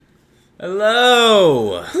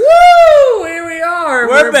Hello! Woo! Here we are.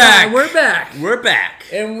 We're back. We're back. We're back.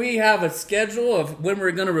 And we have a schedule of when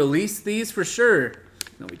we're going to release these for sure.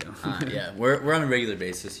 No, we don't. Yeah, we're on a regular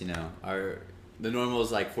basis, you know. The normal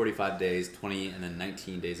is like 45 days, 20, and then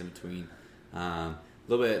 19 days in between. A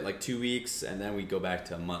little bit like 2 weeks, and then we go back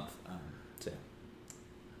to a month.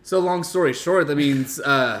 So long story short, that means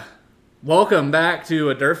welcome back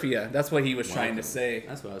to Adurfia. That's what he was trying to say.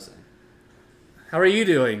 That's what I was saying. How are you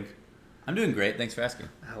doing? I'm doing great. Thanks for asking.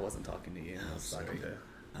 I wasn't talking to you. I was talking to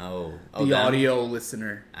the the audio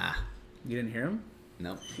listener. You didn't hear him?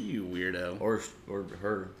 Nope. You weirdo. Or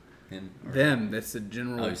her, him. Or them. That's a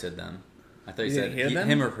general. Oh, you said them. I thought you didn't said hear them?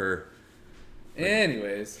 him or her.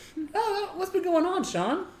 Anyways, what's been going on,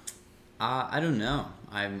 Sean? I don't know.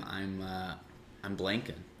 I'm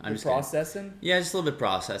blanking. I'm just processing. Yeah, just a little bit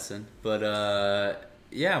processing. But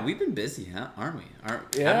yeah, we've been busy, huh? Aren't we?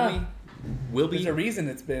 Haven't we? Will be. There's a reason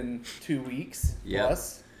it's been 2 weeks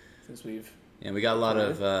plus since we've. And we got a lot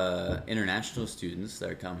of international students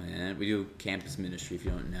that are coming in. We do campus ministry, if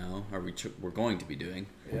you don't know, or we're going to be doing.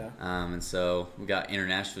 Yeah. And so we got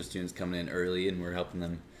international students coming in early, and we're helping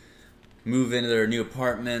them move into their new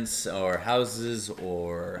apartments or houses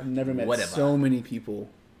or I've never met whatever. So many people.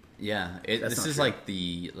 Yeah, this is true. Like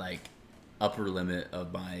the upper limit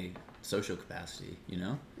of my social capacity. You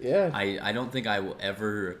know. Yeah. I don't think I will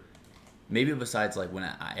ever. Maybe besides like when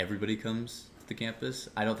everybody comes to the campus,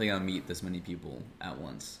 I don't think I'll meet this many people at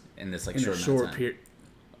once in this short period.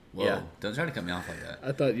 Whoa! Yeah. Don't try to cut me off like that.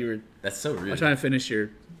 I thought you were. That's so rude. I'm trying to finish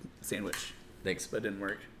your sandwich. Thanks, but it didn't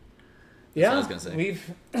work. That's what I was gonna say.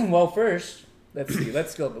 Well, first let's see.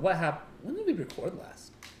 Let's go. What happened? When did we record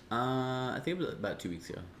last? I think it was about 2 weeks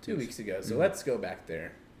ago. 2 weeks ago. So let's go back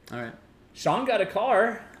there. All right. Sean got a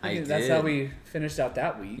car. That's did. How we finished out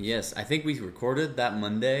that week. Yes, I think we recorded that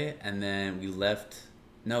Monday, and then we left.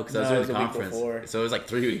 No, because I was at the conference. So it was like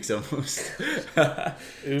 3 weeks almost. So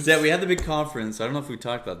yeah, we had the big conference. I don't know if we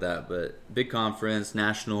talked about that, but big conference,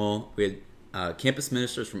 national. We had campus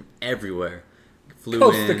ministers from everywhere. Flew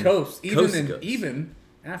coast in. To coast. Even even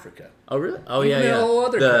Africa. Oh, really? Oh, even yeah. All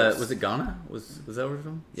other coasts. Was it Ghana? Was that where we're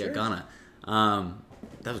from? Sure. Yeah, Ghana.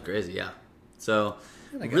 That was crazy, yeah. So...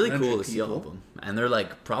 Like really cool to see all of them, and they're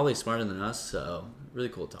like probably smarter than us, so really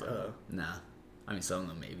cool to talk about. Nah, I mean some of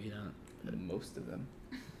them maybe not. Most of them.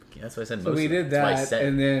 Yeah, that's why I said. So we did that,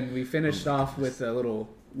 and then we finished off with a little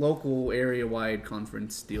local area-wide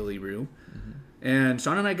conference, Steely-Roo, and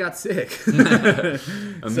Sean and I got sick.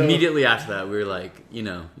 Immediately after that, we were like,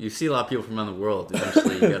 you see a lot of people from around the world.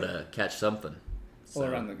 Eventually, you gotta catch something. So.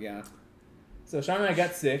 So Sean and I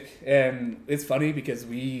got sick, and it's funny because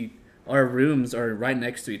our rooms are right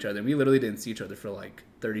next to each other. We literally didn't see each other for like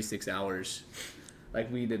 36 hours.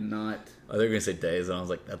 Like we did not. Oh, they were gonna say days, and I was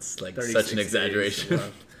like, that's like such an exaggeration.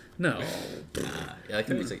 No. Yeah, I think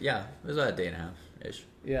it was it was about a day and a half ish.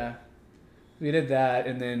 Yeah, we did that,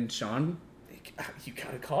 and then Sean, you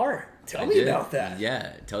got a car. Tell me about that.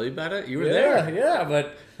 Yeah, tell you about it. You were there. Yeah,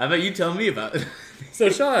 but how about you tell me about it? So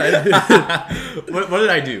Sean, what did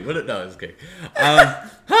I do? No, it's okay.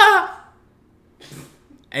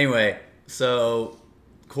 Anyway, so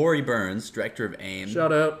Corey Burns, director of AIM.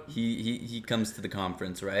 Shout out. He comes to the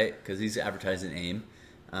conference, right? Because he's advertising AIM.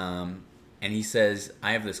 And he says,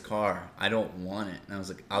 I have this car. I don't want it. And I was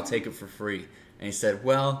like, I'll take it for free. And he said,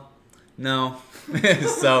 well, no.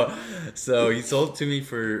 so he sold it to me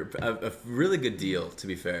for a really good deal, to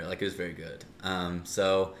be fair. Like, it was very good.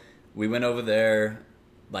 So we went over there,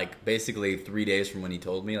 like, basically 3 days from when he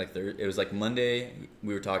told me. Like, it was like Monday,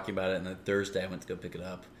 we were talking about it, and then Thursday I went to go pick it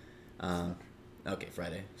up. Okay,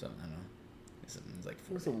 Friday. So, I don't know. It was like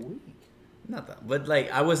 4 days. It was a week. Not that. But,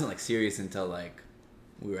 like, I wasn't, like, serious until, like,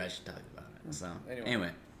 we were actually talking about it. So,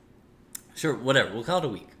 anyway. Sure, whatever. We'll call it a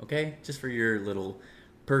week, okay? Just for your little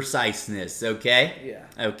preciseness, okay?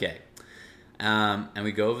 Yeah. Okay. And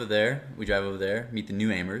we go over there. We drive over there, meet the new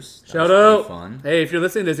aimers. Shout out. Fun. Hey, if you're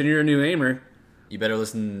listening to this and you're a new aimer, you better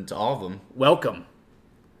listen to all of them. Welcome.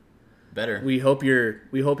 Better. We hope you're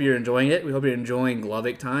enjoying it. We hope you're enjoying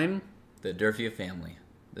Glovic time. The Adurfia family.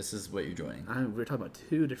 This is what you're joining. We're talking about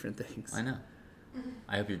two different things. I know.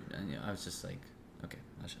 I hope you're... I was just like... Okay,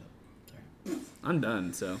 I'll shut up. Sorry. I'm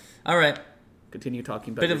done, so... All right. Continue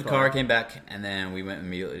talking about Bit of a car, came back, and then we went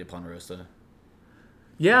immediately to Ponderosa.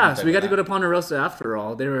 Yeah, so we got to go to Ponderosa after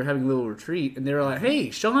all. They were having a little retreat, and they were like,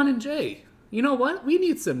 hey, Sean and Jay, you know what? We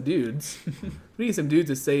need some dudes. We need some dudes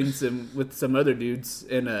to stay with some other dudes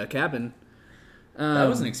in a cabin. That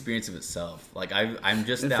was an experience of itself. Like, I'm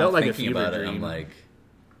just now thinking about it. I'm like,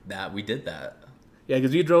 that we did that. Yeah,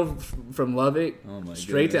 because we drove from Lubbock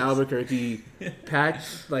straight to goodness. Albuquerque,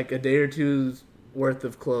 packed like a day or two's worth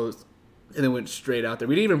of clothes, and then went straight out there.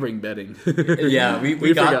 We didn't even bring bedding. Yeah, we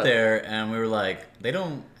got forgot. there and we were like, they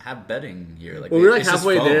don't have bedding here. Like, Well, we were like it's just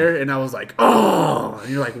halfway foam. there, and I was like, "Oh!"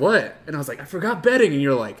 And you're like, "What?" And I was like, "I forgot bedding," and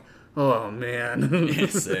you're like, "Oh man." Yeah,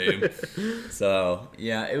 same. So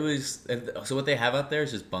yeah, it was. So what they have out there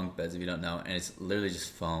is just bunk beds, if you don't know, and it's literally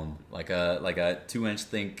just foam, like a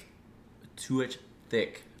 2-inch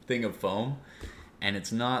thick thing of foam, and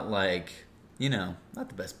it's not like, not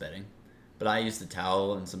the best bedding. But I used a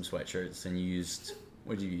towel and some sweatshirts, and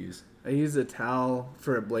what did you use? I used a towel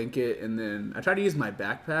for a blanket, and then I tried to use my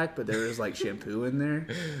backpack, but there was like shampoo in there,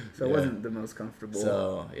 so it wasn't the most comfortable.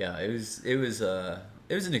 So yeah, it was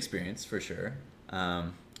an experience for sure.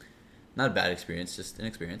 Not a bad experience, just an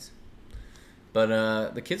experience.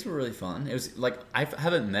 But the kids were really fun. It was like I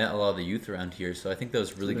haven't met a lot of the youth around here, so I think that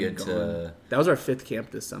was really good. That was our 5th camp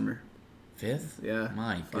this summer. 5th? Yeah,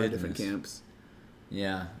 My 5 goodness. different camps.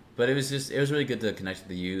 Yeah, but it was really good to connect with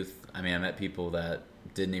the youth. I mean, I met people that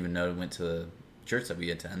didn't even know went to the church that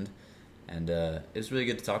we attend, and it was really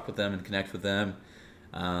good to talk with them and connect with them.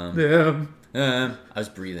 I was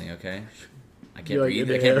breathing. Okay, I can't breathe.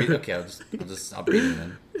 I can't breathe. Okay, I'll just stop breathing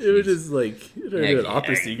then. It was just like an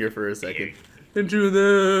opera singer for a second. Into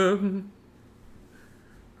them.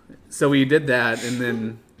 So we did that, and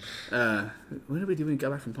then what did we do when we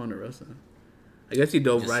got back from Ponderosa? I guess you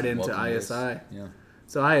dove Just right into welcome ISI. days. Yeah.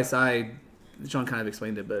 So ISI, Sean kind of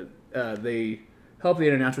explained it, but they help the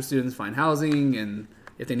international students find housing, and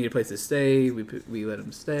if they need a place to stay, we let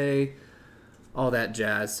them stay. All that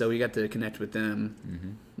jazz. So we got to connect with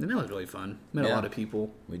them, and that was really fun. Met a lot of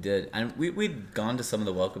people. We did, and we'd gone to some of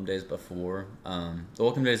the welcome days before. The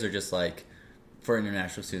welcome days are just like for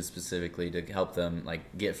international students specifically to help them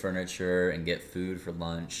like get furniture and get food for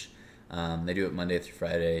lunch. They do it Monday through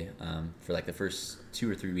Friday for like the first 2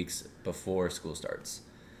 or 3 weeks before school starts.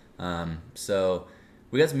 So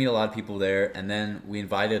we got to meet a lot of people there, and then we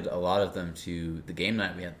invited a lot of them to the game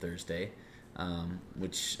night we had Thursday,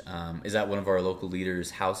 which is at one of our local leaders'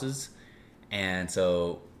 houses. And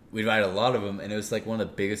so we invited a lot of them, and it was like one of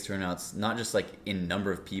the biggest turnouts, not just like in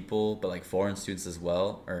number of people, but like foreign students as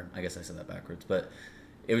well. Or I guess I said that backwards, but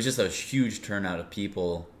it was just a huge turnout of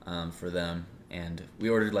people for them. And we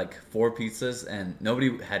ordered like 4 pizzas, and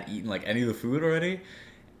nobody had eaten like any of the food already.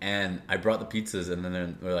 And I brought the pizzas, and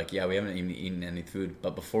then they're like, "Yeah, we haven't even eaten any food."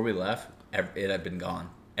 But before we left, it had been gone.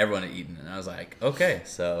 Everyone had eaten, and I was like, "Okay."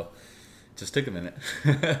 So it just took a minute,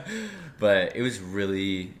 but it was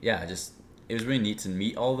really, it was really neat to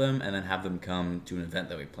meet all of them and then have them come to an event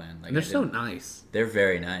that we planned. Like, And they're so nice. They're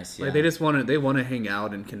very nice. Yeah, Like they just want to hang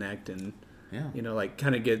out and connect, and yeah, like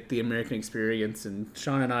kind of get the American experience. And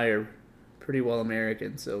Sean and I are pretty well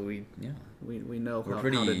American, so we know how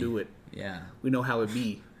to do it. Yeah, we know how it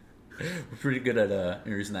be. We're pretty good at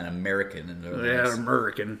using that American in their lives.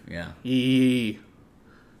 American. Yeah. Yee,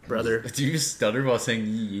 brother. Did you just stutter while saying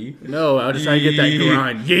yee? No, I was just trying to get that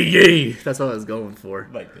grind. Yee. That's what I was going for.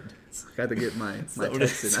 My goodness. Got to get my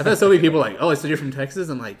Texan. I thought so many people were like, "Oh, so you're from Texas?"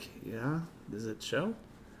 I'm like, "Yeah." Does it show?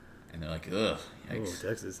 And they're like, "Ugh, yikes." Oh,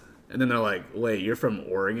 Texas. And then they're like, "Wait, you're from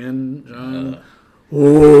Oregon, John?"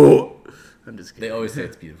 Oh, I'm just kidding. They always say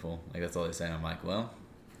it's beautiful. Like that's all they say. And I'm like, well,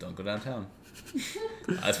 don't go downtown.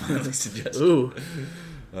 That's my only suggestion. Ooh.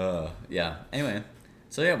 Yeah. Anyway,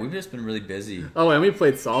 so yeah, we've just been really busy. Oh, and we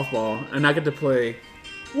played softball, and I got to play.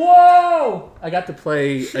 Whoa! I got to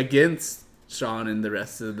play against Sean and the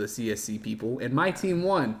rest of the CSC people, and my team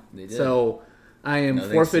won. They did. So I am No, thanks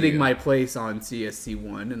to forfeiting you. my place on CSC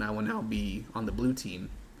 1, and I will now be on the blue team,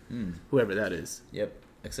 whoever that is. Yep.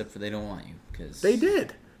 Except for they don't want you because They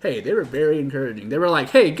did. Hey, they were very encouraging. They were like,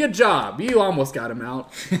 "Hey, good job. You almost got him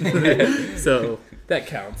out." So that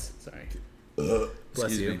counts. Sorry. Bless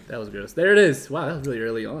Excuse you. me. That was gross. There it is. Wow, that was really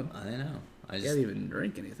early on. I know. I You just didn't even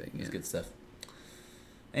drink anything. it's Yeah. good stuff.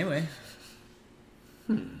 Anyway,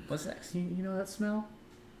 what's next? You know that smell?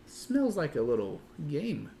 Smells like a little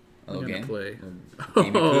game. A little We're gonna game? play. Little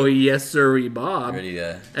gamey Oh poo? yes, sirree, Bob. Ready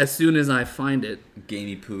to As soon as I find it.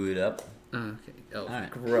 gamey poo it up? Okay. Oh, All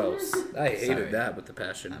right. gross. I hated Sorry. that with the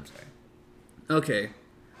passion. I'm sorry. Okay.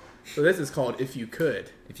 So this is called If You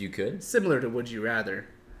Could. If you could. Similar to Would You Rather,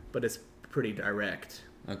 but it's pretty direct.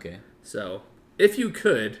 Okay. So, if you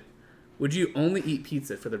could, would you only eat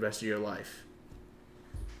pizza for the rest of your life?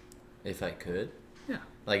 If I could. Yeah.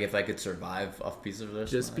 Like if I could survive off pizza for the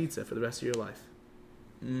rest Just of my life? pizza for the rest of your life.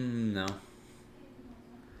 No.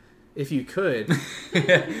 If you could.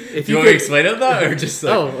 If you want me to explain it though, or just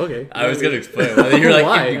like, Oh, okay. I was gonna explain. I think you're like,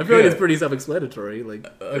 why? if you I feel like it's could. pretty self-explanatory. Like,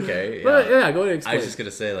 Okay. Yeah. but yeah, go ahead and I explain. was just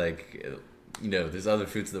gonna say like, there's other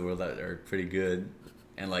foods in the world that are pretty good,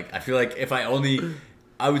 and like I feel like if I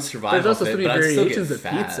would survive. There's also off so it, many but I'd still get variations of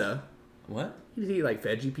fat. pizza. What? You can eat like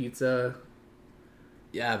veggie pizza,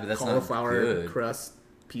 Yeah, but that's cauliflower not good. crust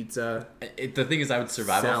pizza, The thing is, I would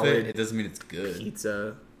survive off salad, it. It doesn't mean it's good.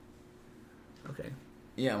 pizza. Okay.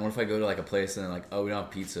 Yeah, and what if I go to like a place and they're like, oh, we don't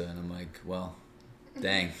have pizza, and I'm like, well,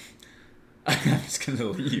 dang. I'm just gonna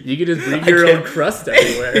leave. You could just bring your own crust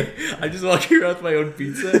everywhere. I just walk around with my own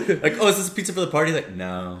pizza. Like, oh, is this pizza for the party? Like,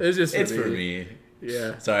 no, It's for me.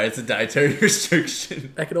 Yeah. Sorry, it's a dietary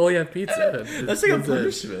restriction. I could only have pizza. That's like a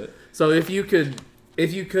punishment. So if you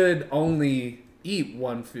could only eat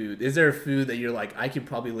one food, is there a food that you're like, I could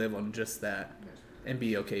probably live on just that and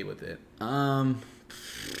be okay with it? And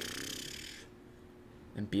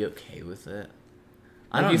be okay with it.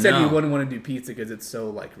 You said you wouldn't want to do pizza because it's so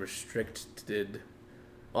like restricted.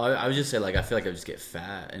 Well, I would just say like I feel like I just get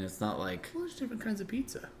fat, and it's not like. Well, there's different kinds of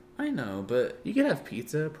pizza. I know, but you can have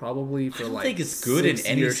pizza probably for like. I think it's good in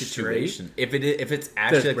any situation. If it's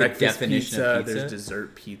actually like the definition pizza, of pizza, there's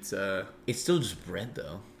dessert pizza. It's still just bread,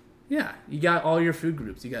 though. Yeah, you got all your food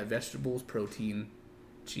groups. You got vegetables, protein,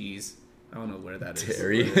 cheese. I don't know where that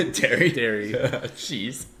is. Dairy,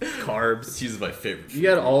 cheese, carbs. Cheese is my favorite. You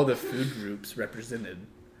got all the food groups represented, and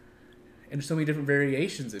there's so many different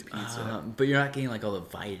variations of pizza. But you're not getting like all the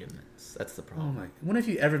vitamins. That's the problem. Oh my! When have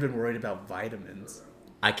you ever been worried about vitamins?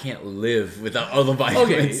 I can't live without all the vitamins.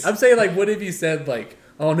 Okay, I'm saying like, what if you said like,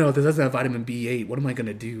 oh no, this doesn't have vitamin B8. What am I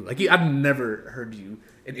gonna do? Like, I've never heard you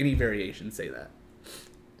in any variation say that.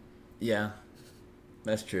 Yeah,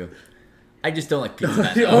 that's true. I just don't like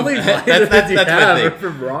pizza. The only vitamins that's you my have thing. are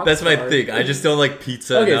from Rockstar. That's my thing. I just don't like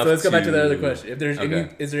pizza. Okay, so let's go back to the other question. If there's Okay.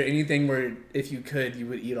 is there anything where if you could, you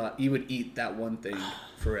would eat that one thing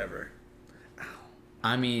forever?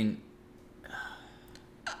 I mean,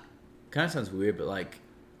 kind of sounds weird, but like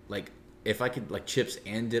if I could like chips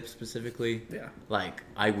and dip specifically, Yeah. like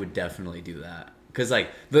I would definitely do that. Because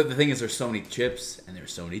like the thing is, there's so many chips and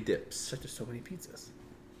there's so many dips. It's like there's so many pizzas.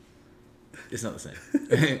 It's not the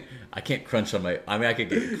same. I can't crunch on my. I mean, I could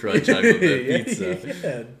get a crunch on the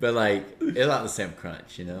pizza, but like it's not the same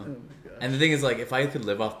crunch, you know. Oh my gosh. And the thing is, like, if I could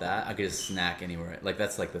live off that, I could just snack anywhere. Like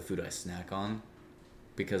that's like the food I snack on,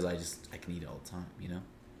 because I can eat it all the time, you know.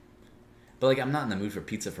 But like, I'm not in the mood for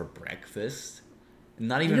pizza for breakfast.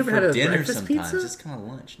 Not even for dinner. Sometimes pizza? just kind of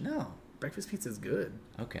lunch. No, breakfast pizza is good.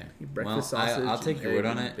 Okay. Breakfast well, sausage I'll take and your word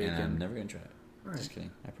egg on and it, and bacon. I'm never gonna try it. All right. Just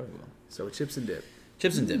kidding. I probably will. So chips and dip.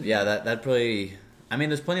 Chips and dip. Yeah, that probably. I mean,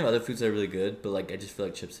 there's plenty of other foods that are really good, but like I just feel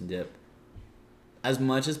like chips and dip. As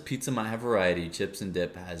much as pizza might have variety, chips and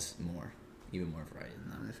dip has even more variety than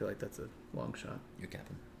that. I feel like that's a long shot. You're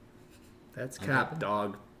capping. That's cap,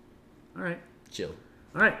 dog. All right. Chill.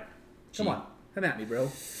 All right. Come Gee. on. Come at me, bro.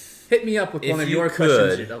 Hit me up with If one of you your could-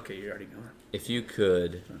 questions. Okay, you're already going. If you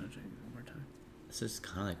could, I'm gonna change it one more time. this is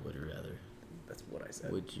kind of like would you rather. That's what I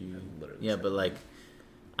said. Would you? I literally Yeah, said but like,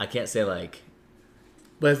 I can't say like.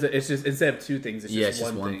 But it's just instead of two things, it's It's just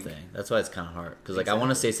just one thing. That's why it's kind of hard because like I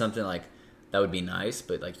want to say something like that would be nice,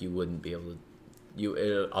 but like you wouldn't be able to.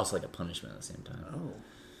 It also like a punishment at the same time. Oh,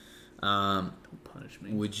 don't punish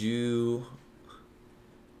me. Would you?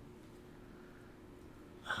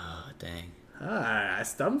 Oh, dang. Ah, I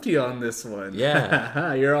stumped you on this one.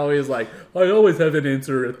 Yeah. You're always like, I always have an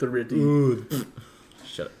answer at the ready.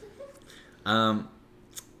 Shut up.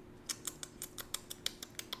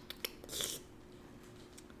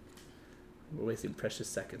 We're wasting precious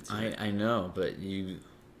seconds here. I know, but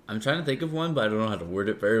I'm trying to think of one, but I don't know how to word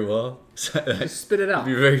it very well. So Just spit it out.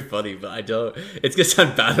 It'd be very funny, but I don't. It's gonna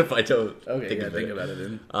sound bad if I don't. Okay, think think about it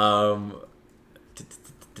then.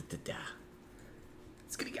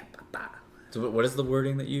 So what is the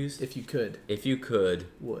wording that you used? If you could. If you could,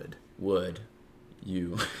 Would.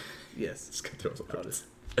 you? Yes. Just gonna throw some words.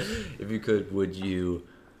 If you could, would you?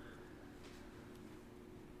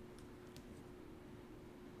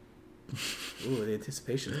 Ooh, the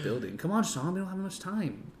anticipation is building. Come on, Sean. We don't have much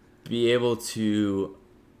time. Be able to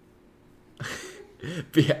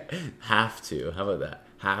have to, how about that?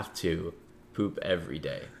 Have to poop every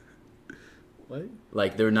day. What?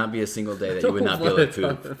 Like there would not be a single day that you would not be able to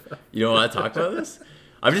poop. You don't want to talk about this?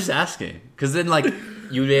 I'm just asking. Because then like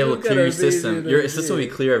you would be able to clear your system. Your system would be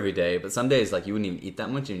clear every day, but some days like you wouldn't even eat that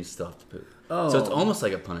much and you still have to poop. Oh. So it's almost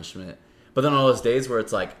like a punishment. But then all those days where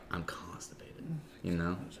it's like, I'm constipated. You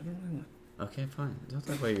know? I don't really want. Okay, fine. Don't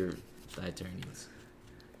talk about your dietary needs.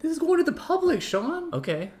 This is going to the public, Sean.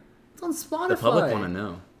 Okay. It's on Spotify. The public want to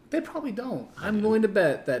know. They probably don't. I'm willing to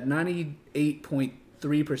bet that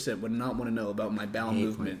 98.3% would not want to know about my bowel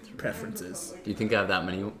movement preferences. Do you think I have that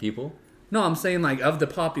many people? No, I'm saying like of the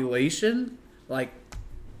population, like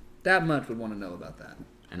that much would want to know about that.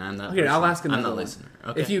 And I'm not. Here, I'll ask another I'm not one. listener.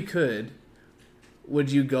 Okay. If you could,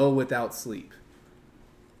 would you go without sleep?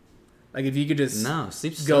 Like if you could just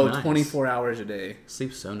sleep's go so nice. 24 hours a day.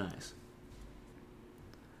 Sleep's so nice.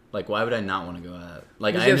 Like, why would I not want to go out?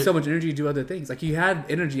 Like, Because you have so much energy to do other things. Like you had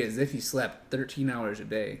energy as if you slept 13 hours a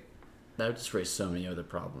day. That would just raise so many other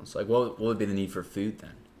problems. Like, what would be the need for food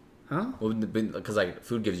then? Huh? Because like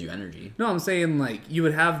food gives you energy. No, I'm saying like you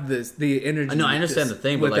would have the energy. I understand the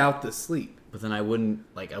thing, but without like, the sleep. But then I wouldn't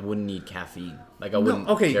need caffeine. Like I wouldn't.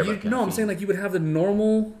 Care about caffeine. No, I'm saying like you would have the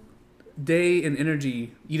normal day and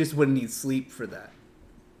energy. You just wouldn't need sleep for that.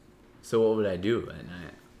 So what would I do at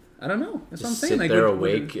night? I don't know. That's just what I'm saying. Sit there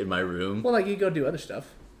awake in my room. Well, like you go do other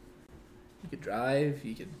stuff. You could drive.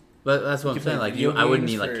 You could. But that's what I'm saying. Like I wouldn't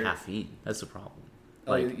need like caffeine. That's the problem.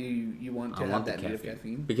 Like you want to have that need of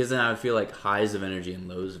caffeine? Because then I would feel like highs of energy and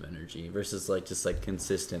lows of energy versus like just like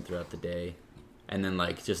consistent throughout the day, and then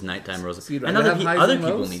like just nighttime rolls. So I know that other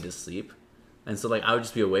people need to sleep, and so like I would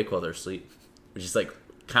just be awake while they're asleep, which is like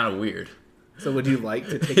kind of weird. So would you like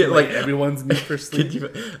to take like everyone's need for sleep?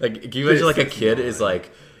 Can you imagine like a kid is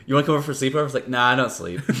like, you want to come over for sleepover? It's like, nah, I don't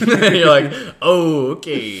sleep. You're like, oh,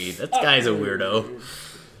 okay, that guy's a weirdo.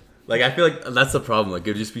 Like, I feel like that's the problem. Like,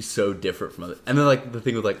 it would just be so different from other. And then, like, the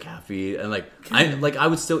thing with, like, caffeine. And, like, I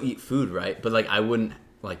would still eat food, right? But, like, I wouldn't...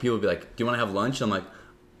 Like, people would be like, do you want to have lunch? And I'm like,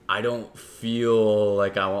 I don't feel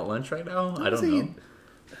like I want lunch right now. I don't know.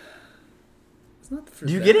 It's not for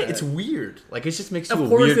Do you get it? It's weird. Like, it just makes you a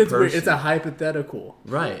weird person. Weird. It's a hypothetical.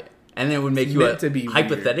 Right. And then it would make you...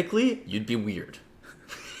 Hypothetically, you'd be weird.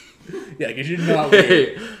 Yeah, because you're not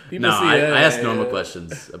weird. I ask normal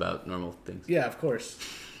questions about normal things. Yeah, of course.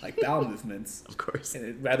 Like bowel movements, of course.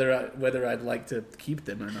 And whether I'd like to keep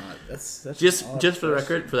them or not. That's just for the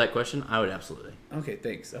record, for that question, I would absolutely. Okay,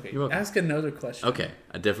 thanks. Okay, ask another question. Okay,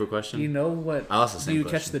 a different question. Do you know what? I'll ask the same question. Do you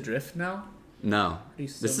question. catch the drift now? No,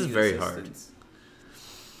 this is very hard.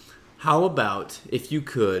 How about if you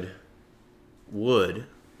would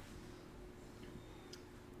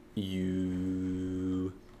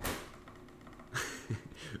you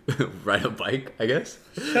ride a bike, I guess?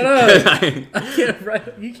 Shut up! I can't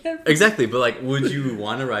ride. You can't. Exactly, but like, would you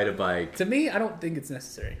want to ride a bike? To me, I don't think it's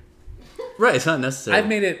necessary. Right, it's not necessary. I've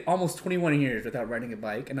made it almost 21 years without riding a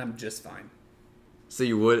bike, and I'm just fine. So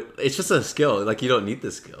you would? It's just a skill. Like, you don't need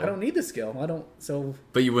the skill. I don't need the skill. I don't. So.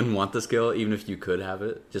 But you wouldn't want the skill, even if you could have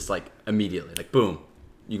it. Just like immediately, like boom,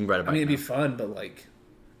 you can ride a bike. I mean, it'd be fun, but like,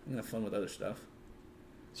 I'm gonna have fun with other stuff.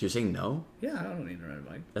 So you're saying no? Yeah, I don't need to ride a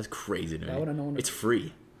bike. That's crazy to me. Why would I know? It's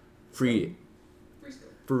free. Free.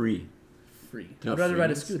 Free. I'd rather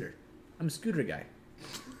ride a scooter. I'm a scooter guy.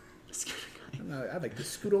 I like to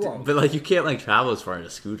scoot along. But like, you can't like travel as far in a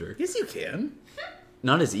scooter. Yes, you can.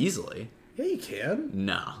 Not as easily. Yeah, you can.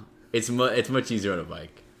 No, it's much easier on a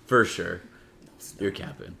bike for sure. You're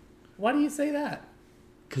capping. Why do you say that?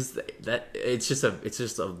 Because it's just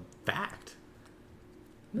a fact.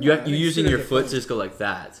 No, you're using your foot to just go like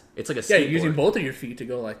that. It's like a skateboard. Yeah, you're using both of your feet to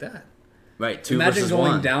go like that. Right, two Imagine versus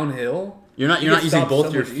going one. downhill. You're not using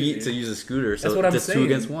both your feet to use a scooter. So that's what I'm it's saying. 2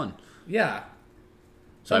 against 1. Yeah.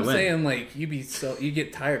 So I'm saying like you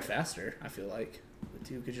get tired faster. I feel like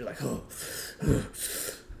too because you're like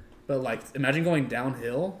But like imagine going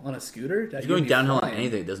downhill on a scooter. If you're going downhill on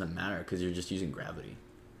anything, it doesn't matter because you're just using gravity.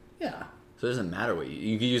 Yeah. So it doesn't matter what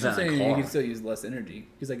you can use that in a car. You can still use less energy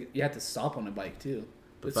because like you have to stop on a bike too.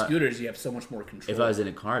 With scooters, you have so much more control. If I was in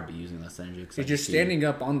a car, I'd be using less energy. Because you're standing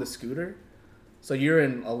up on the scooter, so you're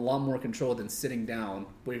in a lot more control than sitting down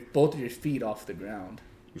with both of your feet off the ground.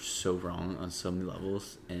 You're so wrong on so many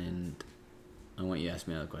levels, and I want you to ask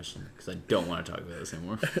me another question because I don't want to talk about this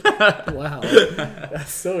anymore. Wow,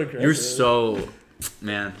 that's so aggressive. You're so,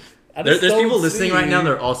 man. There's people listening right now.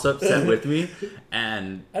 They're also upset with me,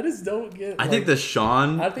 and I just don't get. I think the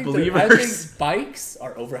Sean believers. I think bikes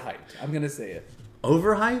are overhyped. I'm gonna say it.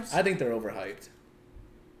 Overhyped? I think they're overhyped.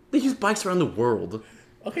 They use bikes around the world.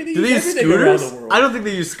 Okay, do they use scooters? I don't think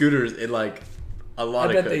they use scooters in like a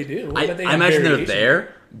lot of. I bet they do. I imagine they're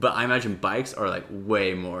there, but I imagine bikes are like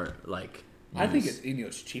way more like. I think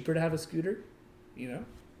it's cheaper to have a scooter. You know.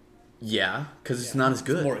 Yeah, because it's not as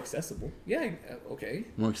good. It's more accessible. Yeah. Okay.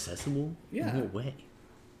 More accessible? Yeah. No way.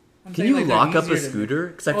 Can you lock up a scooter?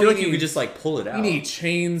 Because I feel like you could just like pull it out. You need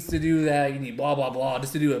chains to do that. You need blah blah blah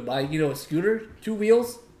just to do a bike. You know, a scooter, 2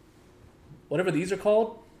 wheels, whatever these are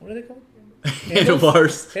called. What are they called?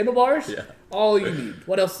 Handlebars. Handlebars. Yeah. All you need.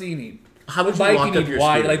 What else do you need? How would you lock up your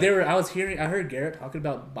wide. scooter? Like I heard Garrett talking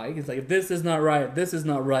about bike. It's like if this is not right, this is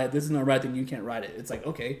not right, this is not right, then you can't ride it. It's like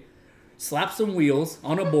okay, slap some wheels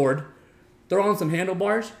on a board, throw on some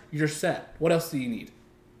handlebars, you're set. What else do you need?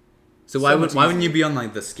 So why wouldn't you be on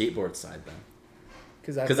like the skateboard side then?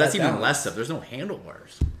 Because that's even less stuff. There's no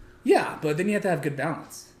handlebars. Yeah, but then you have to have good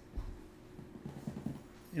balance.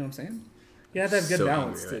 You know what I'm saying? You have to have good so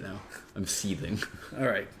balance. Angry right now. I'm seething. All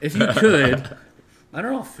right. If you could, I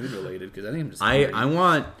don't know, food related because I think I'm just. I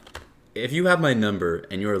want. If you have my number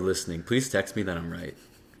and you're listening, please text me that I'm right.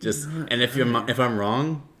 Just and if I'm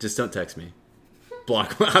wrong, just don't text me.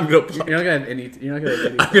 Block. I'm gonna block. You're not gonna have any. You're not gonna have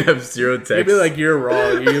any. I'm gonna have 0 texts. You'll be like you're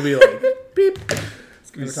wrong. You'll be like beep.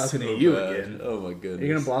 We're talking to you again. Oh my goodness.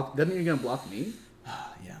 You're gonna block. Doesn't you're gonna block me?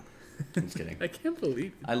 Yeah. I'm just kidding. I can't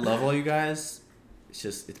believe it. I love all you guys.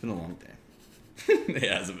 It's been a long day. It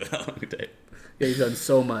hasn't been a long day. Yeah, you've done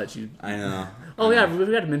so much. I know. Oh yeah, we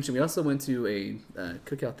forgot to mention. We also went to a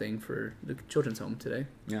cookout thing for the children's home today.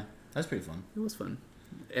 Yeah, that's pretty fun. It was fun.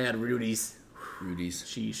 And Rudy's.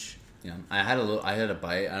 Sheesh. Yeah, I had a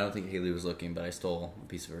bite. I don't think Haley was looking, but I stole a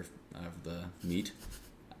piece of her out of the meat.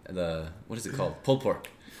 What is it called? Pulled pork.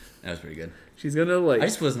 That was pretty good. She's gonna like. I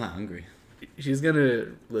just was not hungry. She's gonna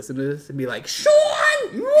listen to this and be like, Sean!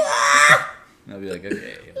 And I'll be like,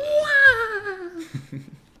 okay.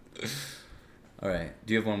 All right.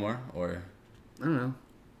 Do you have one more, or? I don't know.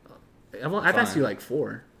 I've asked you like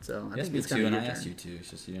 4, so I think it's kind of and I asked you 2. It's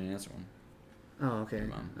just you didn't answer one. Oh, okay.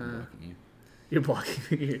 Come on, I'm blocking you. You're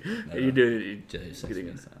blocking me. No, You're doing it. Just Getting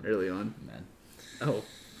it so early on. I'm mad. Oh.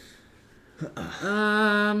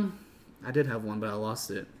 I did have one, but I lost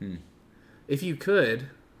it. If you could,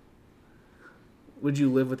 would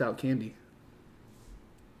you live without candy?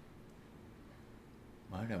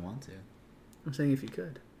 Why would I want to? I'm saying if you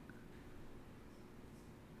could.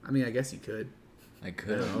 I mean, I guess you could. I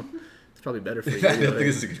could. It's probably better for you. I don't think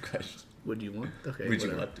it's a good question. Would you want? Okay. Would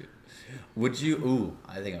you want to? Would you? Ooh,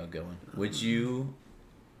 I think I would go one. Would you,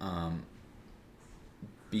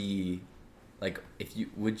 be, like, if you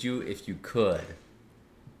could,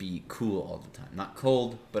 be cool all the time? Not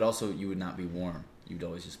cold, but also you would not be warm. You'd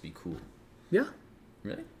always just be cool. Yeah.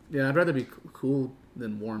 Really? Yeah, I'd rather be cool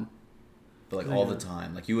than warm. But like all the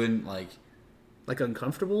time, like you wouldn't like. Like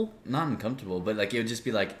uncomfortable? Not uncomfortable, but like it would just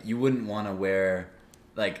be like you wouldn't want to wear,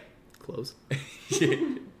 like. Clothes.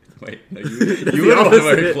 Wait, no, you wouldn't want to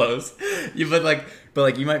wear clothes.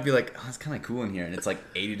 But you might be like, oh, it's kind of cool in here, and it's like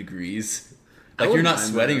 80 degrees. Like you're not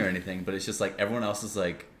sweating or anything, but it's just like everyone else is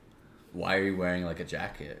like, why are you wearing like a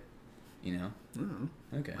jacket? You know? Oh,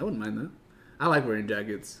 okay. I wouldn't mind that. I like wearing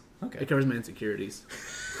jackets. Okay. It covers my insecurities.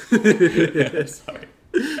 Yeah, sorry.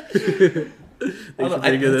 I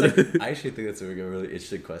actually think that's a really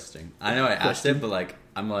interesting question. I know I asked it, but like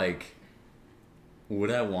I'm like,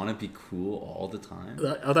 would I want to be cool all the time?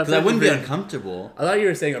 Because I wouldn't be uncomfortable. I thought you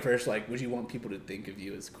were saying at first, like, would you want people to think of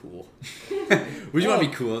you as cool? Would you want to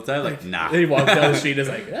be cool all the time? Like, nah. Then you walk down the street and it's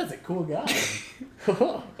like, that's a cool guy.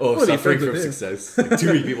 Suffering from success. Like, too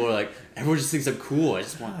many people are like, everyone just thinks I'm cool. I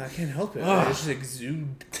can't help it. I just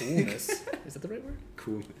exude coolness. Is that the right word?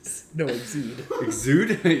 Coolness. No, exude.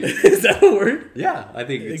 Exude? Is that a word? Yeah, I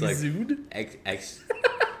think it's exude? Like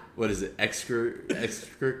what is it?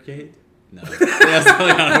 Excurcate? No, that's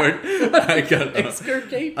not a word. I got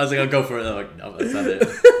Excurcate? I was like, I'll go for it. I'm like, no, that's not it.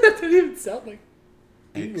 That didn't even sound like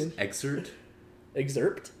English. Excerpt?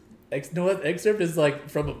 Excerpt? No, excerpt is like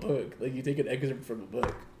from a book. Like you take an excerpt from a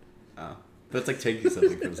book. Oh. That's like taking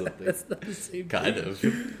something from something. That's not the same kind thing.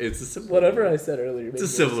 of. It's a similar Whatever word. I said earlier. It's a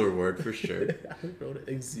similar word for sure. I wrote it.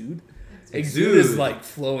 Exude? Exude is like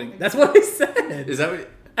flowing. That's what I said. Is that what...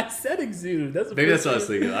 I said exude. Maybe that's what I was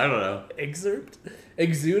thinking. I don't know. Excerpt?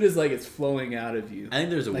 Exude is like it's flowing out of you. I think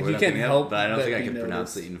there's a like word you I'm can't thinking help of, but I don't think I can noticed.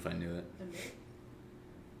 pronounce it even if I knew it.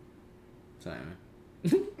 Sorry,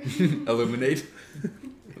 man. Illuminate?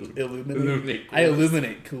 Illuminate. I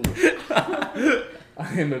illuminate cool.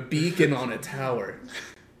 I am a beacon on a tower.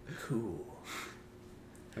 Cool.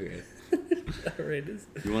 Okay. Alright.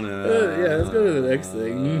 You want to... yeah, let's go to the next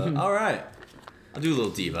thing. All right. I'll do a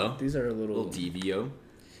little Devo. These are a little Devio.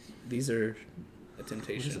 These are a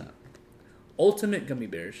temptation. What is that? Ultimate gummy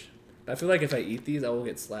bears. I feel like if I eat these, I will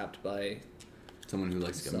get slapped by someone who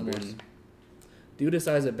likes gummy bears. Due to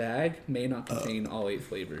size of bag, may not contain all 8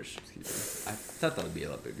 flavors. I thought that would be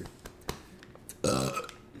a lot bigger.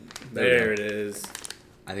 There it is.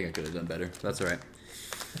 I think I could have done better. That's all right.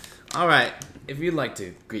 All right. If you'd like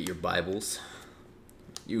to greet your Bibles,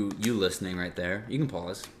 you listening right there, you can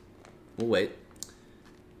pause. We'll wait.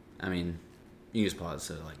 I mean, you can just pause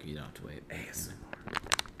so like you don't have to wait. ASMR.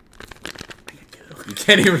 You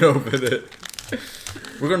can't even open it.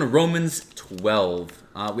 We're going to Romans 12.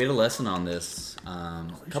 We had a lesson on this a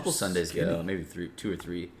couple Sundays ago, maybe 2 or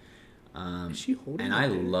 3. Is she holding and it, I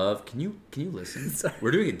dude? love. Can you listen? Sorry.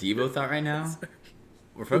 We're doing a Devo thought right now.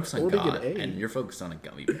 We're focused on God, an A. and you're focused on a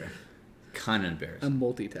gummy bear. Kind of embarrassing. I'm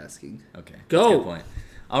multitasking. Okay. Go. That's a good point.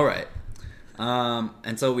 All right.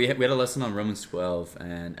 And so we had a lesson on Romans 12,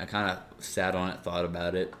 and I kind of sat on it, thought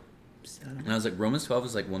about it, and I was like, Romans 12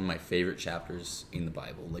 is like one of my favorite chapters in the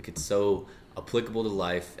Bible. Like, it's so applicable to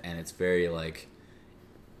life, and it's very like,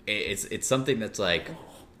 it's something that's like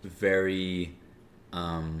very,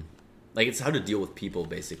 like it's how to deal with people,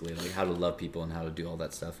 basically, like how to love people and how to do all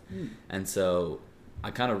that stuff. And so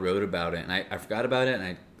I kind of wrote about it, and I forgot about it, and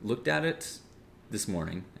I looked at it this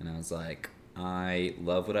morning, and I was like, I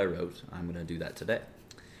love what I wrote. I'm going to do that today.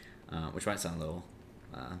 Which might sound a little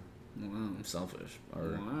selfish. Or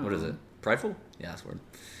what is it? Prideful? Yeah, that's the word.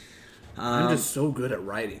 I'm just so good at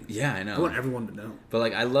writing. Yeah, I know. I want everyone to know. But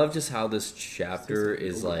like, I love just how this chapter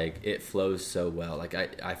is like, it flows so well. Like,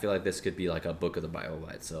 I feel like this could be like a book of the Bible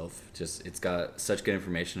by itself. Just, it's got such good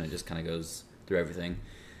information. It just kind of goes through everything.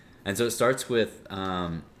 And so it starts with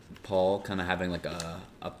Paul kind of having like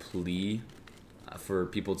a plea for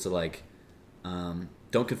people to like,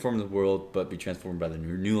 don't conform to the world, but be transformed by the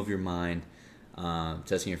renewal of your mind,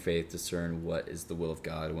 testing your faith, discern what is the will of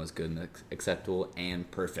God, and what is good and acceptable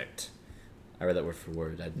and perfect. I read that word for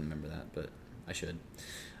word. I didn't remember that, but I should.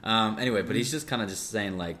 Anyway, but he's just kind of just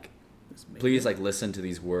saying like, please like listen to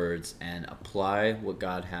these words and apply what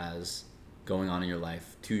God has going on in your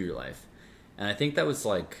life to your life. And I think that was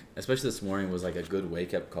like, especially this morning, was like a good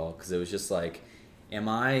wake up call, because it was just like, Am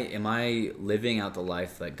I living out the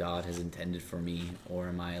life that God has intended for me, or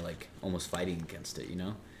am I like almost fighting against it? You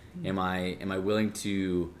know, am I willing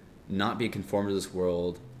to not be conformed to this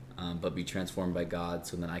world, but be transformed by God,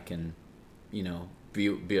 so that I can, you know,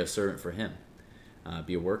 be a servant for Him,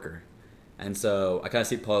 be a worker. And so I kind of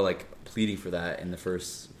see Paul like pleading for that in the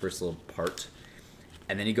first little part,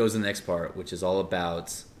 and then he goes to the next part, which is all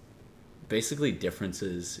about basically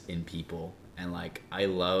differences in people. And like, I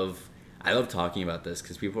love talking about this,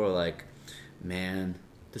 because people are like, man,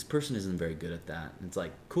 this person isn't very good at that. And it's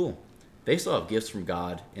like, cool. They still have gifts from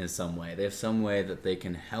God in some way. They have some way that they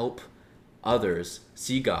can help others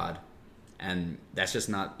see God. And that's just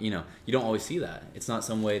not, you know, you don't always see that. It's not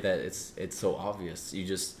some way that it's so obvious. You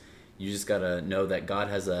just got to know that God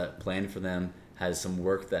has a plan for them, has some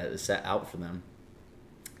work that is set out for them.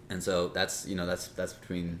 And so that's, you know, that's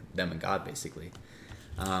between them and God, basically.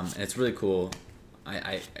 And it's really cool.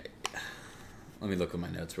 I let me look at my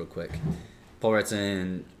notes real quick. Paul writes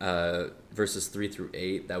in verses 3 through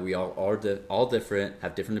 8 that we all are all different,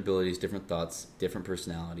 have different abilities, different thoughts, different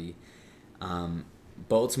personality. But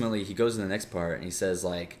ultimately, he goes in the next part and he says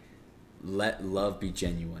like, "Let love be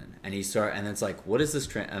genuine." And and it's like, what is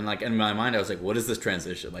this? And like in my mind, I was like, what is this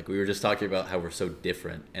transition? Like, we were just talking about how we're so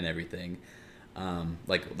different and everything.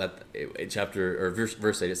 Like that chapter or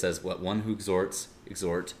verse 8, it says, "What one who exhort."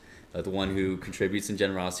 The one who contributes in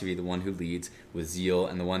generosity, the one who leads with zeal,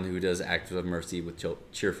 and the one who does acts of mercy with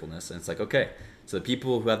cheerfulness. And it's like, okay, so the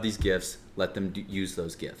people who have these gifts, let them use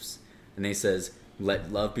those gifts. And then he says,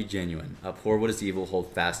 let love be genuine, abhor what is evil,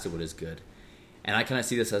 hold fast to what is good. And I kind of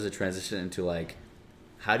see this as a transition into like,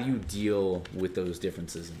 how do you deal with those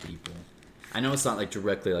differences in people? I know it's not like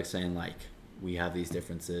directly like saying like, we have these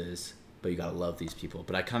differences, but you gotta love these people.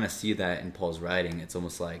 But I kind of see that in Paul's writing. It's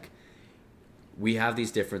almost like, we have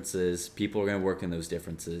these differences. People are going to work in those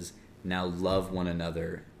differences. Now love one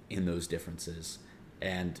another in those differences.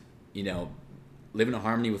 And, you know, live in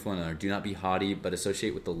harmony with one another. Do not be haughty, but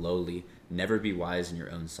associate with the lowly. Never be wise in your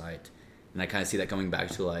own sight. And I kind of see that coming back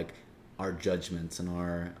to, like, our judgments and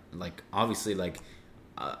our, like, obviously, like,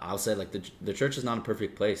 I'll say, like, the church is not a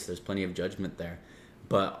perfect place. There's plenty of judgment there.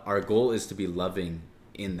 But our goal is to be loving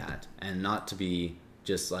in that, and not to be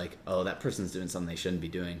just like, oh, that person's doing something they shouldn't be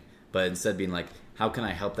doing. But instead being like, how can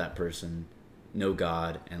I help that person know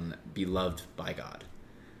God and be loved by God?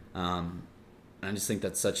 And I just think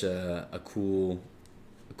that's such a cool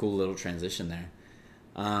little transition there.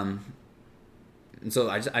 And so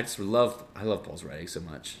I love Paul's writing so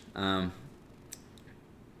much. And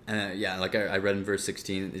yeah, like I read in verse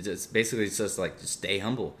 16, it just basically says like, just stay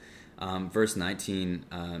humble. Verse 19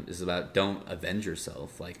 is about don't avenge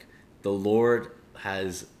yourself. Like, the Lord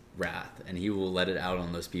has wrath, and He will let it out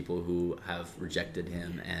on those people who have rejected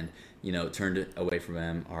Him and, you know, turned away from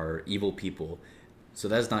Him, are evil people. So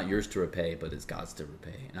that's not yours to repay, but it's God's to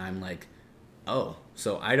repay. And I'm like, oh,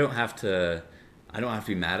 so I don't have to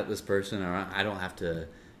be mad at this person, or I don't have to,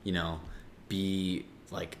 you know, be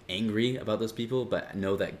like angry about those people, but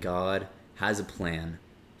know that God has a plan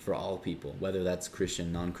for all people, whether that's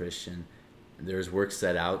Christian, non-Christian. There's work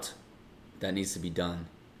set out that needs to be done.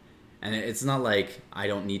 And it's not like I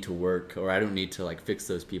don't need to work, or I don't need to like fix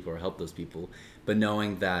those people or help those people, but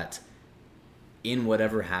knowing that in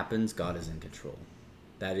whatever happens, God is in control.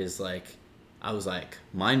 That is like, I was like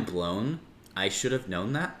mind blown I should have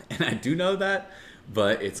known that, and I do know that,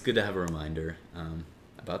 but it's good to have a reminder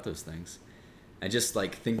about those things. I just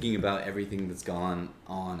like thinking about everything that's gone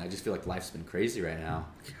on. I just feel like life's been crazy right now,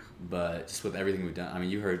 but just with everything we've done. I mean,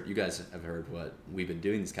 you guys have heard what we've been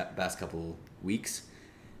doing these past couple weeks.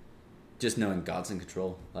 Just knowing God's in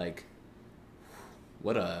control, like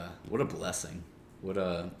what a blessing, what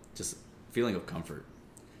a just feeling of comfort.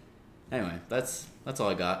 Anyway, that's all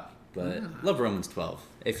I got. But love Romans 12.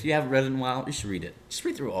 If you haven't read it in a while, you should read it. Just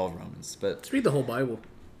read through all of Romans. But just read the whole Bible.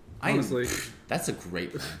 Honestly, that's a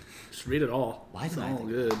great plan. Just read it all. Why it's did all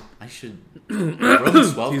I good? I should.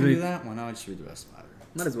 Romans 12 can do that. Why not I just read the rest of it?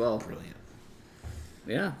 Might as well. Brilliant.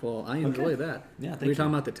 Yeah, well, I enjoy that. Yeah, we're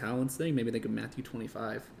talking about the talents thing. Maybe think of Matthew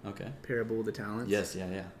 25. Okay. Parable of the talents. Yes,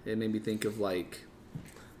 yeah. It made me think of like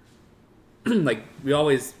we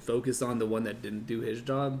always focus on the one that didn't do his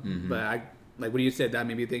job, but when you said that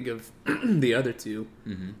made me think of the other two,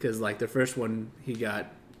 because like the first one he got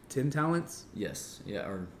 10 talents. Yes, yeah,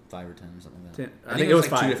 or 5 or 10 or something like that. 10, I think it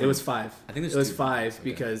was like 5. It was 5. I think it was 5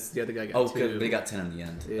 because the other guy got 2. Oh, they got 10 in the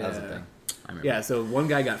end. Yeah. That was the thing. Yeah, so one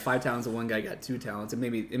guy got 5 talents and one guy got 2 talents. It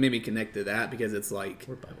made me connect to that because it's like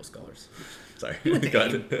we're Bible scholars. Sorry. No,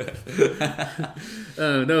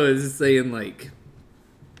 it's just saying like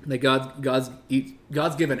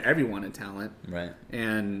God's given everyone a talent, right?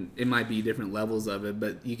 And it might be different levels of it,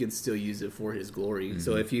 but you can still use it for His glory.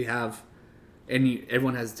 So if you have,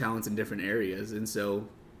 everyone has talents in different areas, and so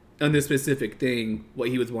on this specific thing, what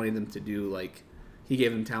He was wanting them to do, like He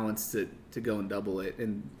gave them talents to go and double it,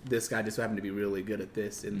 and this guy just happened to be really good at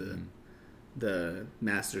this, and the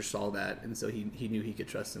master saw that, and so he knew he could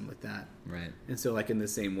trust him with that, right? And so like in the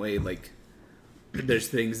same way, like there's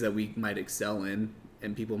things that we might excel in,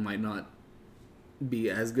 and people might not be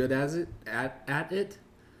as good as it at it,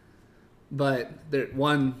 but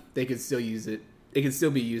they could still use it. It can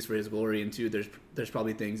still be used for His glory, and 2, there's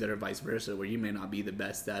probably things that are vice versa where you may not be the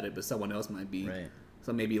best at it, but someone else might be. Right.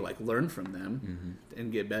 So maybe like learn from them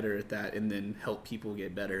and get better at that, and then help people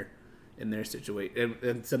get better in their situation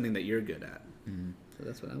and something that you're good at. So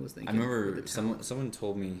that's what I was thinking. I remember someone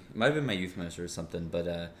told me, it might have been my youth minister or something,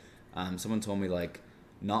 but someone told me like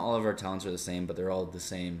not all of our talents are the same, but they're all the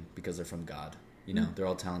same because they're from God. You know, they're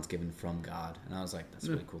all talents given from God. And I was like, that's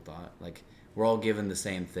a really cool thought. Like we're all given the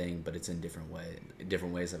same thing, but it's in different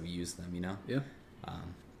ways that we use them. You know. Yeah.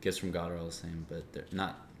 Gifts from God are all the same, but they're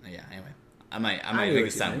not. Yeah. Anyway. I might make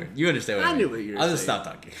it sound weird. You understand what I mean? I knew what you were saying. I'll just stop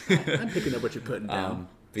talking. I'm picking up what you're putting down.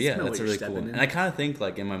 But yeah, that's really cool. And I kind of think,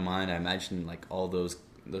 like, in my mind, I imagine, like, all those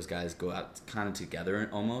guys go out kind of together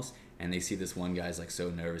almost, and they see this one guy's, like, so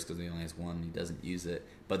nervous because he only has one, he doesn't use it,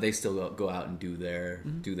 but they still go out and do their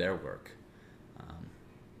work.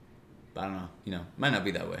 But I don't know, it might not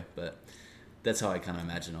be that way, but that's how I kind of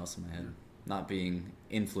imagine also in my head. Not being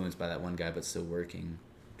influenced by that one guy, but still working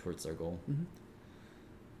towards their goal.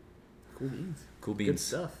 Cool beans. Good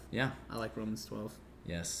stuff. Yeah. I like Romans 12.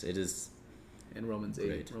 Yes, it is. And Romans 8.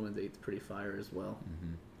 Great. Romans 8 is pretty fire as well.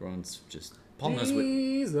 Romans just... Paul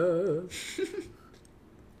Jesus.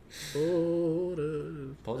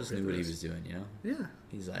 Paul just knew what he was doing, Yeah.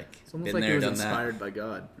 He's like, it's almost like he was inspired by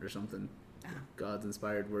God or something. God's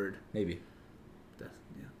inspired word. Maybe.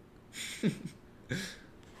 Yeah.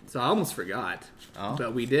 So I almost forgot. Oh?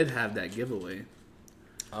 But we did have that giveaway.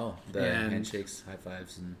 Oh, the handshakes, high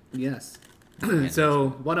fives, and... Yes.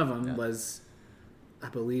 So one of them was, I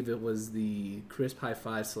believe it was the crisp high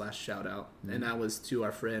five / shout out. And that was to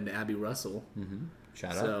our friend Abby Russell.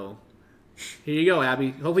 Shout out. So here you go,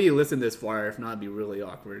 Abby. Hopefully you listen this far. If not, it'd be really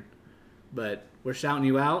awkward. But we're shouting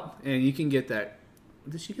you out, and you can get that.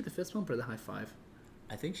 Did she get the fist bump or the high five?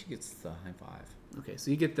 I think she gets the high five. Okay,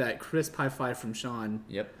 so you get that crisp high five from Sean.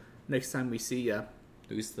 Yep. Next time we see you.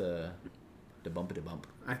 Who's the bumpity bump?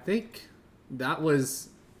 I think that was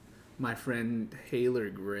my friend Taylor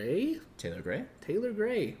Gray. Taylor Gray? Taylor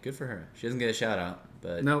Gray. Good for her. She doesn't get a shout out,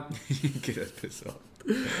 but nope. Get us pissed off.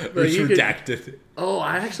 But you redacted. Oh,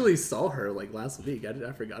 I actually saw her like last week.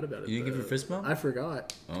 I forgot about it. You didn't give her a fist bump? I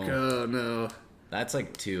forgot. Oh no. That's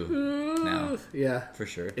like 2 now. Yeah. For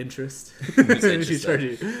sure. Interest. She charged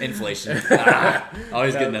you. Inflation.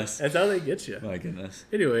 Always getting us. That's how they get you. My goodness.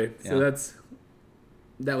 Anyway, so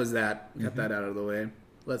that was that. Got that out of the way.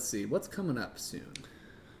 Let's see. What's coming up soon?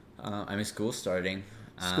 I mean, school's starting.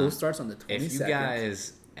 School starts on the 22nd. If you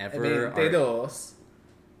guys ever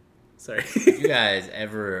Sorry. If you guys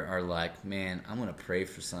ever are like, man, I'm going to pray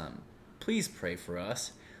for something, please pray for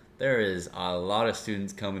us. There is a lot of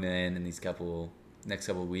students coming in these next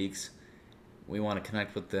couple of weeks. We want to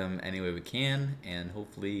connect with them any way we can and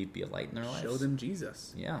hopefully be a light in their lives. Show them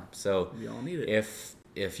Jesus. Yeah. So we all need it. If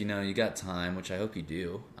if you got time, which I hope you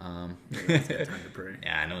do. Everyone's got time to pray.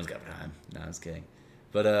 Yeah, no one's got time. No, I was kidding.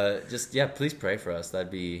 But please pray for us.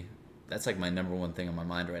 That's like my number one thing on my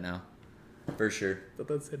mind right now, for sure. I thought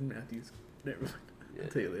that said in Matthew's. Never mind. Yeah. I'll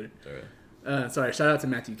tell you later. All right. Sorry, shout out to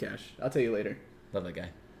Matthew Cash. I'll tell you later. Love that guy.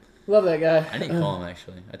 Love that guy. I didn't call him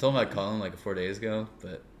actually. I told him I'd call him like 4 days ago,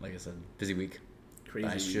 but like I said, busy week. Crazy.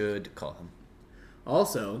 But I should call him.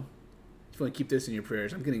 Also, if you want to keep this in your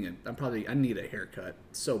prayers, I need a haircut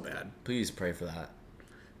so bad. Please pray for that.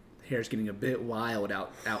 Hair's getting a bit wild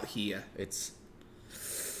out here. It's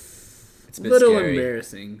a a bit little scary.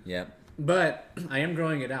 embarrassing. Yep. But I am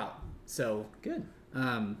growing it out. So Good.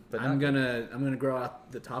 but I'm gonna grow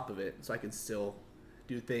out the top of it so I can still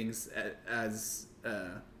do things as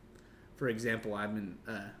for example, I've been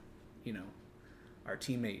our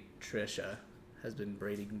teammate Trisha has been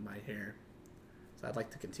braiding my hair, so I'd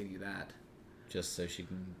like to continue that. Just so she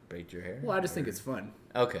can braid your hair? Well, I just think it's fun.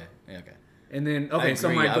 Okay. Yeah, okay. And then so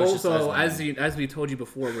agree. my I was goal. just- So I was as we told you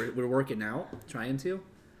before, we're working out, trying to.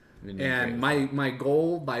 Been doing And great. my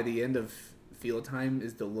goal by the end of field time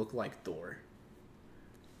is to look like Thor.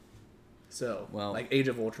 So, like Age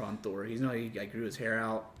of Ultron Thor. He grew his hair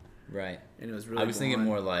out, Right. and it was really I was thinking blonde.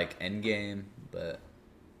 more like Endgame, but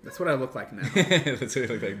That's what I look like now. that's what you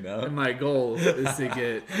look like now. And my goal is to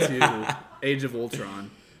get to Age of Ultron.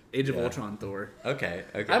 Age of Yeah. Ultron Thor. Okay.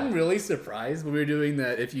 I'm really surprised when we were doing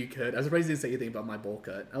that. If you could, I was surprised you didn't say anything about my bowl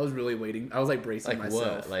cut. I was really waiting. I was like bracing Like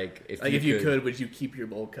myself. what? Like if you could, would you keep your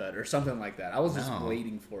bowl cut or something like that? I was just No.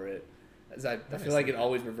 waiting for it. As I feel like it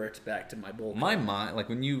always reverts back to my bowl cut. My mind, like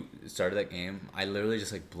when you started that game, I literally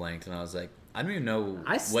just like blanked and I was like, I don't even know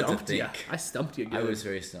I what to stumped you. think. I stumped you good. I was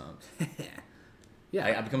very stumped. yeah.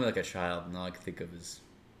 I'm becoming like a child, and all I can think of is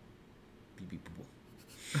beep beep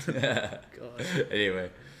boop. God. Anyway,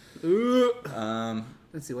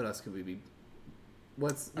 Let's see, what else could we be?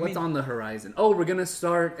 What's mean- on the horizon? Oh, we're gonna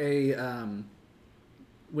start a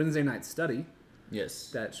Wednesday night study yes,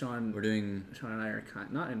 that Sean and I are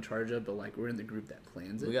not in charge of, but like we're in the group that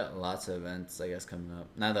plans it. we got lots of events, I guess, coming up.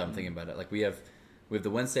 Now that I'm thinking about it, like we have the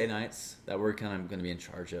Wednesday nights that we're kind of going to be in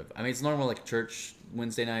charge of. I mean, it's normal like church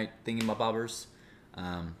Wednesday night thingamabobbers,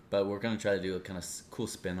 but we're going to try to do a kind of cool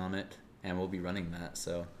spin on it, and we'll be running that,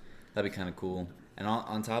 so that'd be kind of cool. And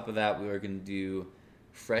on top of that, we are going to do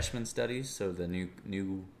freshman studies, so the new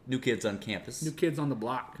kids on campus, New kids on the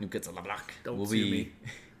block. new kids on the block. Don't sue me.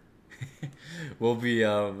 We'll be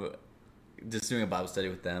just doing a Bible study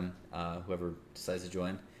with them, whoever decides to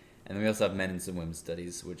join. And then we also have men and some women's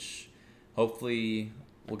studies, which hopefully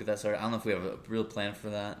we'll get that started. I don't know if we have a real plan for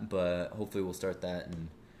that, but hopefully we'll start that, and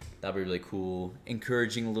that'll be really cool.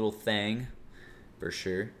 Encouraging little thing, for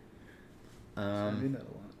sure. I do that a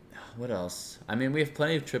lot. What else? I mean, we have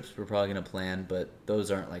plenty of trips we're probably going to plan, but those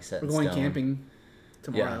aren't like set We're in going stone. camping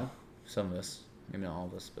tomorrow, Yeah, some of us. Maybe not all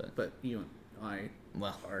of us, but... but you and I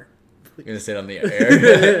Well, are. I'm going to say it on the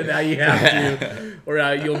air. Now you have to, or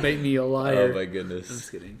you'll make me a liar. Oh, my I'm goodness. just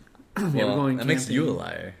kidding. Well, we're going that makes camping. you a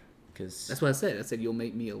liar. Cause, That's what I said. I said you'll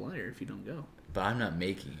make me a liar if you don't go. but I'm not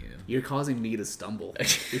making you. You're causing me to stumble.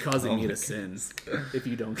 You're causing Oh me my to sin if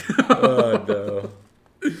you don't go. Oh,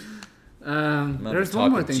 no. I'm not There's gonna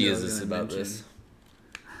one more talk thing to that I was Jesus gonna about mention. this.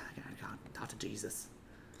 God, talk to Jesus.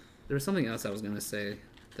 There was something else I was going to say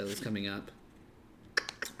that was coming up.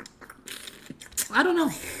 I don't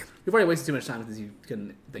know. You've already wasted too much time because you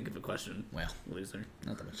couldn't think of a question. Well, Loser.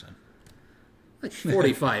 not that much time. Like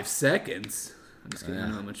 45 seconds. I'm just kidding. I don't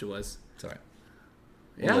Yeah. know how much it was. It's alright.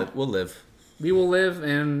 Yeah. We'll live. We will live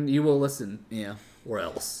and you will listen. Yeah. Or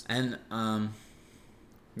else. And,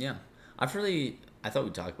 yeah. I thought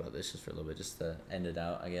we'd talk about this just for a little bit, just to end it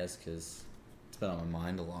out, I guess, because it's been on my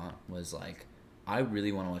mind a lot, was like, I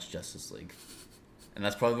really want to watch Justice League. And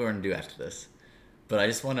that's probably what we're going to do after this. But I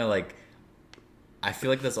just want to, like, I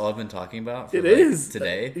feel like that's all I've been talking about for, It like, is.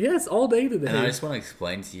 today. Yes, all day today. And I just want to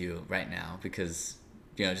explain to you right now because,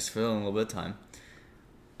 just fill in a little bit of time.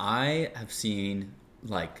 I have seen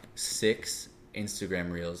like 6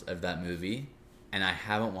 Instagram reels of that movie, and I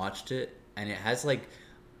haven't watched it. And it has like,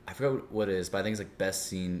 I forgot what it is, but I think it's like best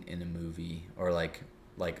scene in a movie or like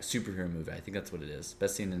superhero movie. I think that's what it is.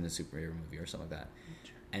 Best scene in a superhero movie or something like that.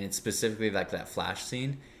 And it's specifically like that Flash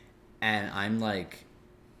scene. And I'm like,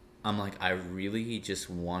 I really just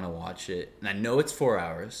want to watch it. And I know it's 4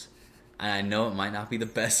 hours. And I know it might not be the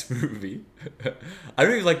best movie. I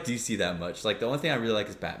don't even like DC that much. Like, the only thing I really like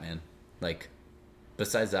is Batman. Like,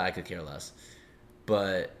 besides that, I could care less.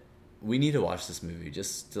 But we need to watch this movie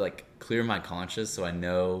just to, like, clear my conscience so I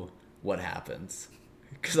know what happens.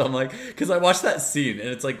 Because I watched that scene, and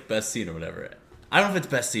it's, like, best scene or whatever. I don't know if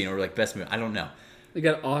it's best scene or, like, best movie. I don't know. We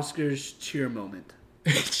got Oscar's cheer moment.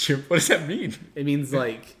 What does that mean? It means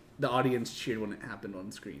like the audience cheered when it happened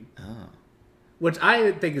on screen. Oh. Which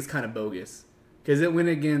I think is kind of bogus. Because it went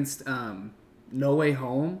against No Way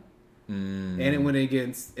Home. And it went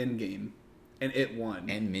against Endgame. And it won.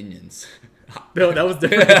 And Minions. No, that was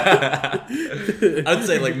different. I'd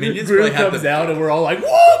say like Minions Group probably comes out and we're all like,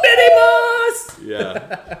 whoa, Minimus!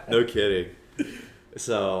 Yeah. No kidding.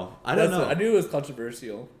 So, I don't know. I knew it was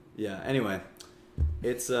controversial. Yeah, anyway.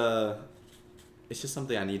 It's just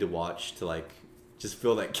something I need to watch to like just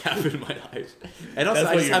fill that gap in my life. And also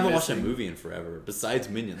I just haven't watched a movie in forever besides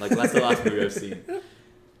Minion. Like that's the last movie I've seen.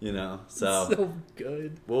 You know. So it's so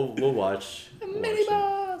good. We'll watch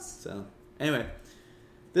Minimus. So anyway,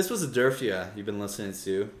 this was a Durfia you've been listening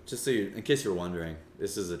to. Just so in case you're wondering,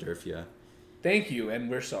 this is a Durfia. Thank you, and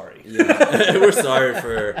we're sorry. Yeah. We're sorry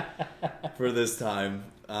for this time.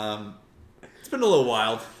 It's been a little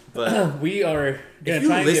wild. But we are gonna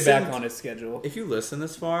try and get back on his schedule. If you listen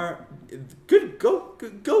this far, good, go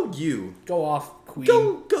you. Go off, Queen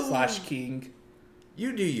 / King.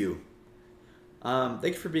 You do you. Thank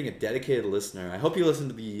you for being a dedicated listener. I hope you listen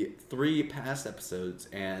to the 3 past episodes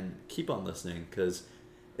and keep on listening because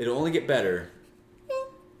it'll only get better.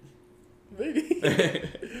 Maybe.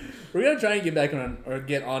 We're gonna try and get back on or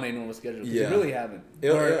get on a normal schedule because we really haven't.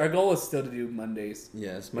 Our goal is still to do Mondays.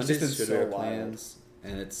 Yes, Mondays should be our plans.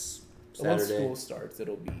 And it's Saturday. Once school starts,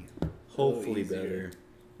 it'll be hopefully better.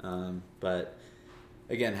 But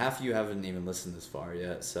again, half of you haven't even listened this far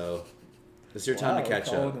yet, so it's your time to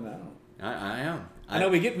catch up. Them out. I am. I know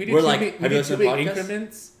we do 2 week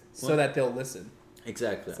increments so that they'll listen.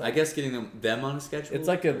 Exactly. I guess getting them on a schedule. It's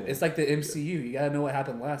like the MCU. You gotta know what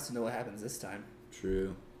happened last to know what happens this time.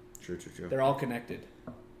 True. They're all connected.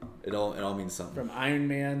 It all means something. From Iron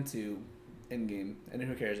Man to Endgame, and then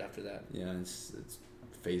who cares after that? Yeah, it's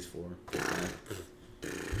Phase 4.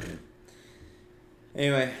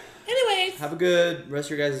 Anyways, have a good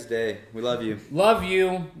rest of your guys' day. We love you. Love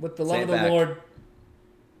you with the love of the Lord.